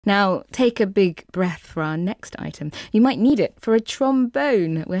Now, take a big breath for our next item. You might need it for a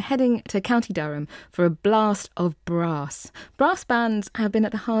trombone. We're heading to County Durham for a blast of brass. Brass bands have been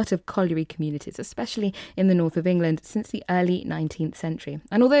at the heart of colliery communities, especially in the north of England, since the early 19th century.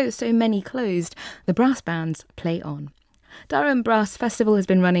 And although so many closed, the brass bands play on. Durham Brass Festival has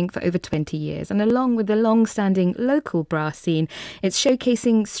been running for over 20 years, and along with the long-standing local brass scene, it's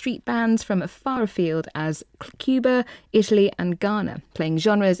showcasing street bands from far afield as Cuba, Italy and Ghana, playing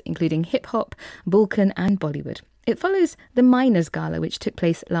genres including hip-hop, Balkan and Bollywood. It follows the Miners' Gala, which took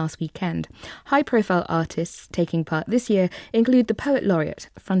place last weekend. High-profile artists taking part this year include the Poet Laureate,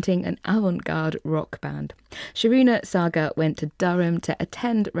 fronting an avant-garde rock band. Sharuna Sagar went to Durham to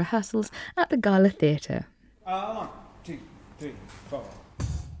attend rehearsals at the Gala Theatre. 1, 2, 3, 4.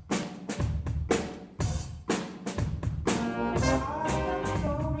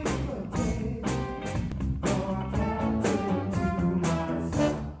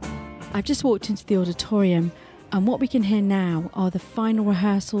 I've just walked into the auditorium, and what we can hear now are the final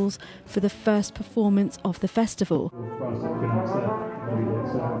rehearsals for the first performance of the festival.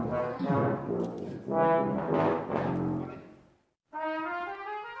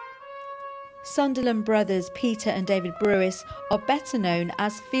 Sunderland brothers Peter and David Brewis are better known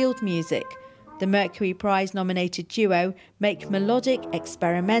as Field Music. The Mercury Prize nominated duo make melodic,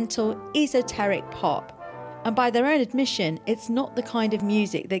 experimental, esoteric pop. And by their own admission, it's not the kind of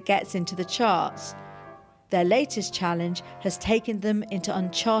music that gets into the charts. Their latest challenge has taken them into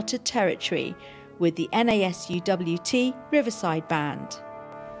uncharted territory with the NASUWT Riverside Band.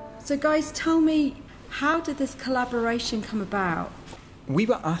 So guys, tell me, how did this collaboration come about? We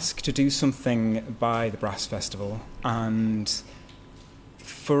were asked to do something by the Brass Festival, and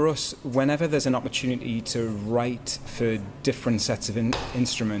for us, whenever there's an opportunity to write for different sets of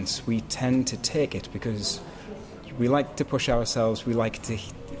instruments, we tend to take it because we like to push ourselves, we like to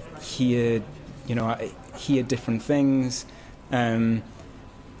hear different things.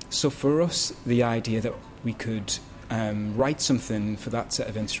 So for us, the idea that we could write something for that set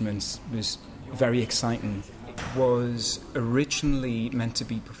of instruments was very exciting. Was originally meant to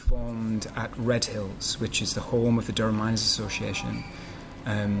be performed at Red Hills, which is the home of the Durham Miners Association.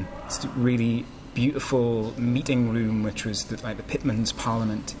 It's a really beautiful meeting room, which was like the Pitman's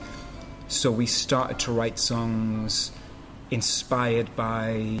Parliament. So we started to write songs inspired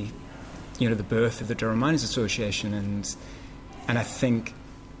by, the birth of the Durham Miners Association, and I think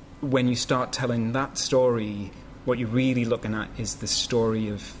when you start telling that story, what you're really looking at is the story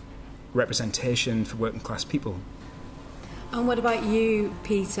of representation for working class people. And what about you,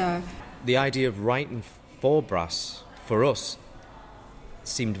 Peter? The idea of writing for brass, for us,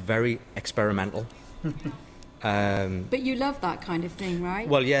 seemed very experimental. But you love that kind of thing, right?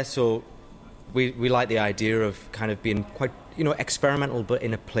 Well, yeah, so we like the idea of kind of being quite, experimental, but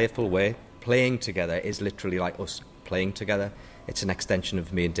in a playful way. Playing together is literally like us playing together. It's an extension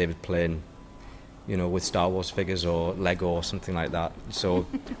of me and David playing with Star Wars figures or Lego or something like that. So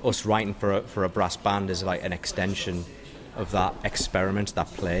us writing for a brass band is like an extension of that experiment, that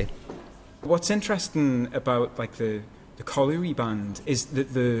play. What's interesting about like the colliery band is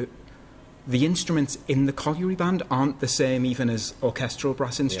that the instruments in the colliery band aren't the same even as orchestral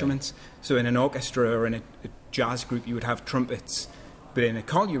brass instruments. Yeah. So in an orchestra or in a jazz group you would have trumpets, but in a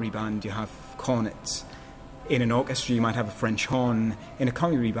colliery band you have cornets. In an orchestra you might have a French horn. In a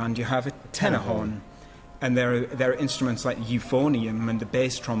colliery band you have a tenor horn. And there are instruments like euphonium and the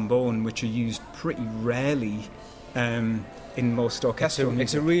bass trombone, which are used pretty rarely in most orchestral music.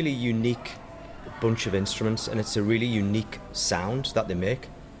 It's a really unique bunch of instruments, and it's a really unique sound that they make.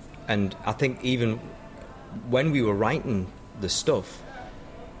 And I think even when we were writing the stuff,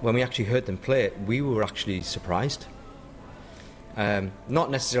 when we actually heard them play it, we were actually surprised.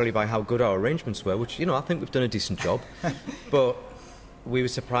 Not necessarily by how good our arrangements were, which, I think we've done a decent job, but we were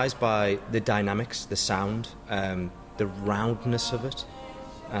surprised by the dynamics, the sound, the roundness of it.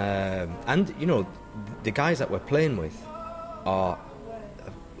 And, the guys that we're playing with are,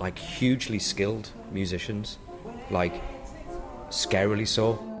 like, hugely skilled musicians, like, scarily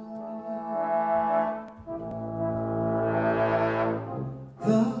so.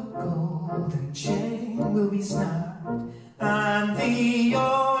 The golden chain will be snapped, and the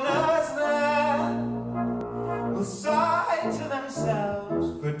owners there will sigh to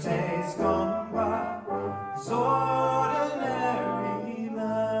themselves for days gone by as ordinary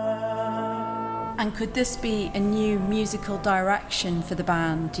men. And could this be a new musical direction for the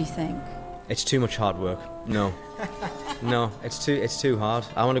band, do you think? It's too much hard work. No. No, it's too hard.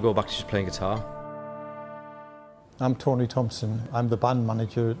 I want to go back to just playing guitar. I'm Tony Thompson. I'm the band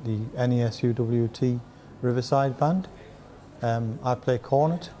manager at the NASUWT Riverside Band. I play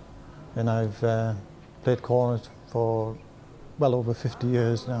cornet, and I've played cornet for well over 50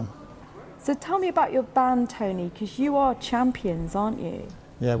 years now. So tell me about your band, Tony, because you are champions, aren't you?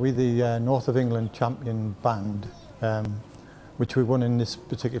 Yeah, we're the North of England champion band, which we won in this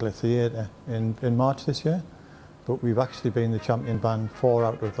particular theatre in March this year. But we've actually been the champion band 4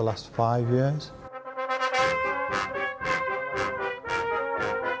 out of the last 5 years.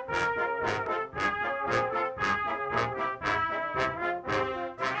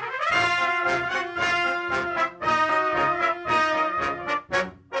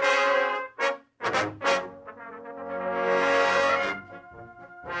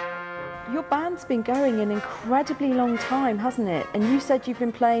 Your band's been going an incredibly long time, hasn't it? And you said you've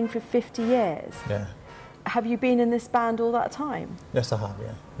been playing for 50 years. Yeah. Have you been in this band all that time? Yes, I have,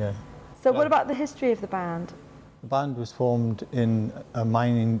 yeah. So what about the history of the band? The band was formed in a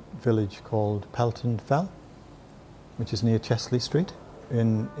mining village called Pelton Fell, which is near Chesley Street,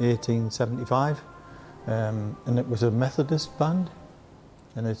 in 1875. And it was a Methodist band,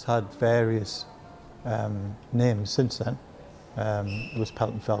 and it's had various names since then. It was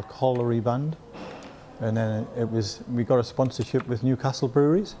Pelton Fell Colliery Band, and then we got a sponsorship with Newcastle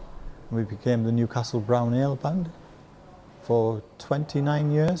Breweries, and we became the Newcastle Brown Ale Band. For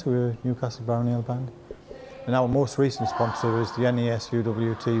 29 years we were Newcastle Brown Ale Band. And our most recent sponsor is the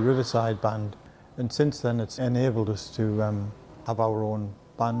NESUWT Riverside Band, and since then it's enabled us to have our own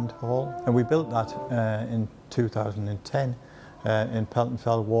band hall, and we built that in 2010 in Pelton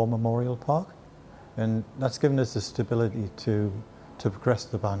Fell War Memorial Park. And that's given us the stability to progress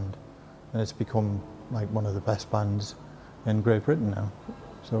the band, and it's become like one of the best bands in Great Britain now.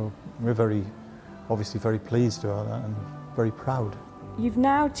 So we're obviously very pleased about that and very proud. You've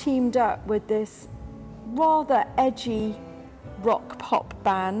now teamed up with this rather edgy rock pop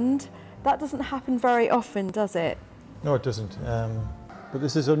band. That doesn't happen very often, does it? No, it doesn't. But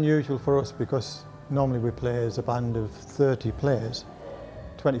this is unusual for us because normally we play as a band of 30 players.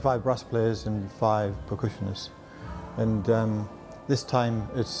 25 brass players and 5 percussionists, and this time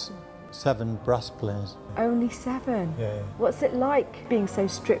it's 7 brass players. Only 7? Yeah. What's it like being so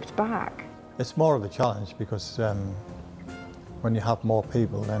stripped back? It's more of a challenge because when you have more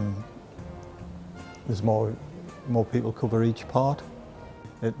people, then there's more people cover each part.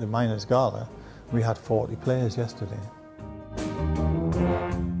 At the Miners' Gala, we had 40 players yesterday.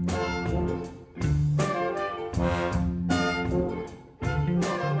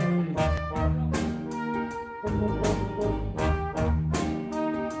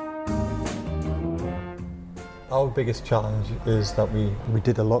 Our biggest challenge is that we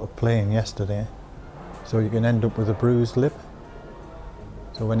did a lot of playing yesterday, so you can end up with a bruised lip.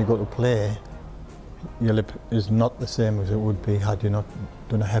 So when you go to play, your lip is not the same as it would be had you not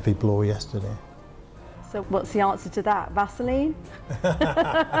done a heavy blow yesterday. So what's the answer to that? Vaseline?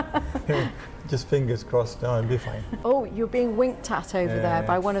 Just fingers crossed, no, it'll be fine. Oh, you're being winked at over there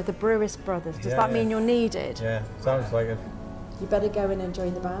by one of the Brewis brothers. Does that mean you're needed? Yeah, sounds like it. You better go in and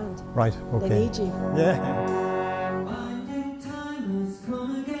join the band. Right, okay. They need you. Yeah.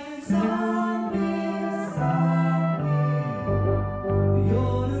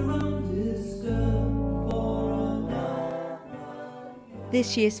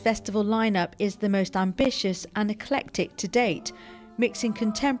 This year's festival lineup is the most ambitious and eclectic to date, mixing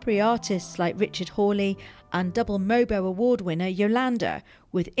contemporary artists like Richard Hawley and double Mobo Award winner Yolanda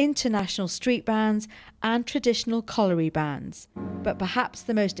with international street bands and traditional colliery bands. But perhaps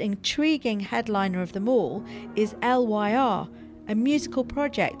the most intriguing headliner of them all is LYR, a musical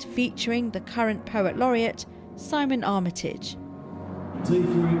project featuring the current poet laureate Simon Armitage. D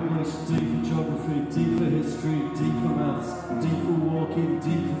for English, D for geography, D for history, D for maths, D for walking, D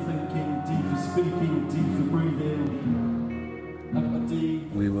for thinking, D for speaking, D for breathing. I've got a D.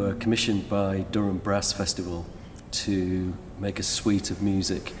 We were commissioned by Durham Brass Festival to make a suite of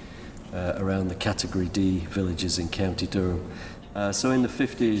music around the Category D villages in County Durham. So in the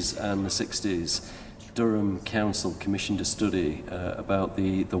 50s and the 60s, Durham Council commissioned a study about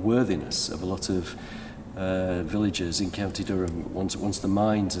the worthiness of a lot of villages in County Durham once the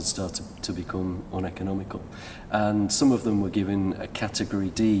mines had started to become uneconomical, and some of them were given a Category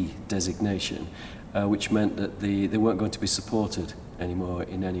D designation, which meant that they weren't going to be supported anymore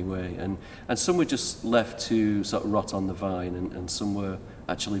in any way, and some were just left to sort of rot on the vine, and some were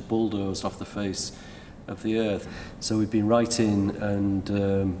actually bulldozed off the face of the earth. So we've been writing and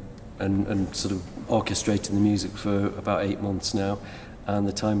sort of orchestrating the music for about 8 months now, and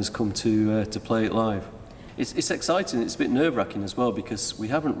the time has come to play it live. It's exciting. It's a bit nerve-wracking as well because we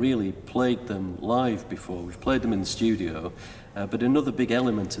haven't really played them live before. We've played them in the studio, but another big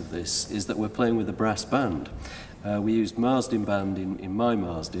element of this is that we're playing with a brass band, We used Marsden Band in my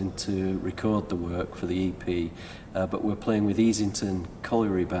Marsden to record the work for the EP, but we're playing with Easington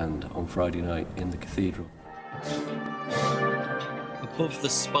Colliery Band on Friday night in the cathedral. Above the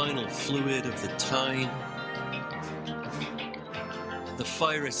spinal fluid of the Tyne, the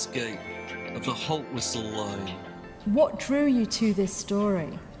fire escape of the Holt Whistle line. What drew you to this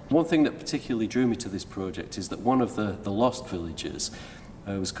story? One thing that particularly drew me to this project is that one of the lost villages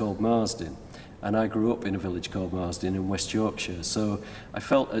was called Marsden, and I grew up in a village called Marsden in West Yorkshire, so I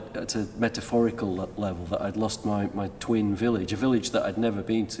felt at a metaphorical level that I'd lost my twin village, a village that I'd never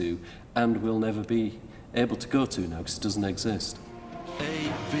been to and will never be able to go to now because it doesn't exist.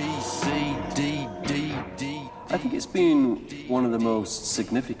 A, B, C, D, D, D. I think it's been one of the most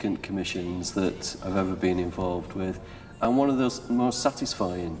significant commissions that I've ever been involved with, and one of those most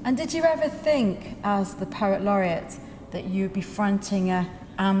satisfying. And did you ever think, as the Poet Laureate, that you'd be fronting an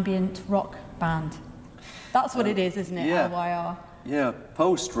ambient rock band? That's what it is, isn't it? Yeah. LYR. Yeah,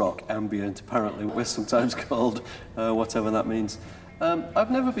 post-rock ambient, apparently, we're sometimes called, whatever that means. I've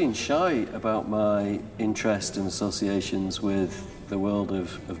never been shy about my interest and associations with the world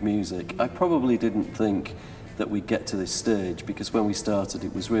of music. I probably didn't think that we'd get to this stage, because when we started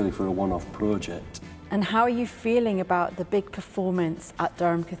it was really for a one-off project. And how are you feeling about the big performance at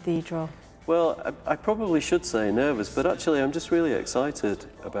Durham Cathedral? Well, I probably should say nervous, but actually I'm just really excited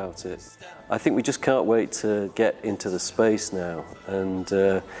about it. I think we just can't wait to get into the space now and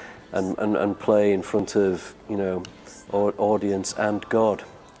play in front of, you know, audience and God.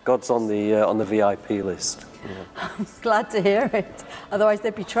 God's on the VIP list. Yeah. I'm glad to hear it. Otherwise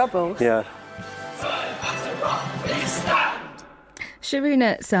there'd be trouble. Yeah.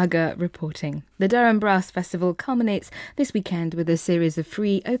 Sharuna Sagar reporting. The Durham Brass Festival culminates this weekend with a series of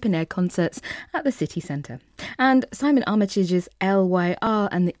free open-air concerts at the city centre. And Simon Armitage's LYR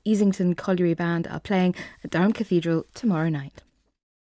and the Easington Colliery Band are playing at Durham Cathedral tomorrow night.